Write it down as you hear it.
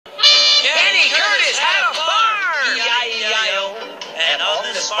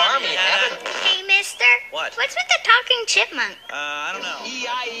What? What's with the talking chipmunk? I don't know.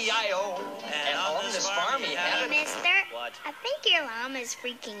 E-I-E-I-O. And on this farm he Hey, had... mister. What? I think your llama's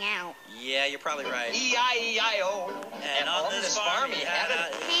freaking out. Yeah, you're probably right. E-I-E-I-O. And on this farm he had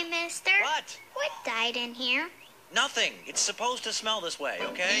a... Hey, mister. What? What died in here? Nothing. It's supposed to smell this way,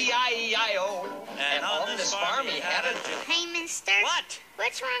 okay? E-I-E-I-O. And on this farm he had a... Hey, mister. What?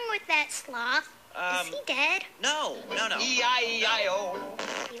 What's wrong with that sloth? Is he dead? No. E-I-E-I-O.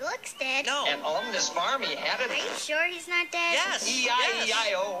 He looks dead. No. And on this farm he had Are you sure he's not dead? Yes.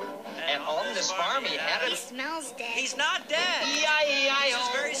 E-I-E-I-O. And on this farm he had He smells dead. He's not dead. E-I-E-I-O. This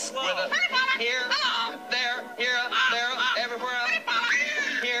is very slow. With a here, there, everywhere.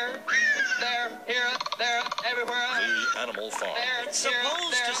 Here, there, everywhere. The Animal Farm. There, It's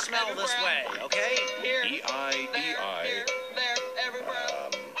supposed to smell this way, okay? Here, E-I-E-I. here, there, everywhere.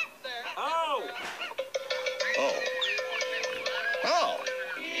 Oh. Oh. Oh.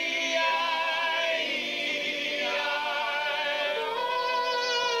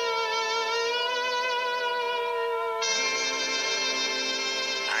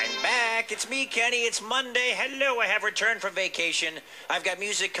 I'm back. It's me, Kenny. It's Monday. Hello, I have returned from vacation. I've got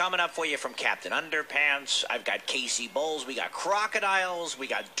music coming up for you from Captain Underpants. I've got Casey Bowles. We got crocodiles. We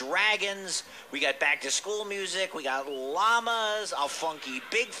got dragons. We got back-to-school music. We got llamas, a funky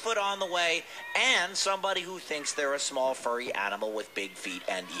Bigfoot on the way, and somebody who thinks they're a small furry animal with big feet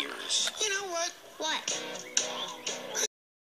and ears. You know what? What? I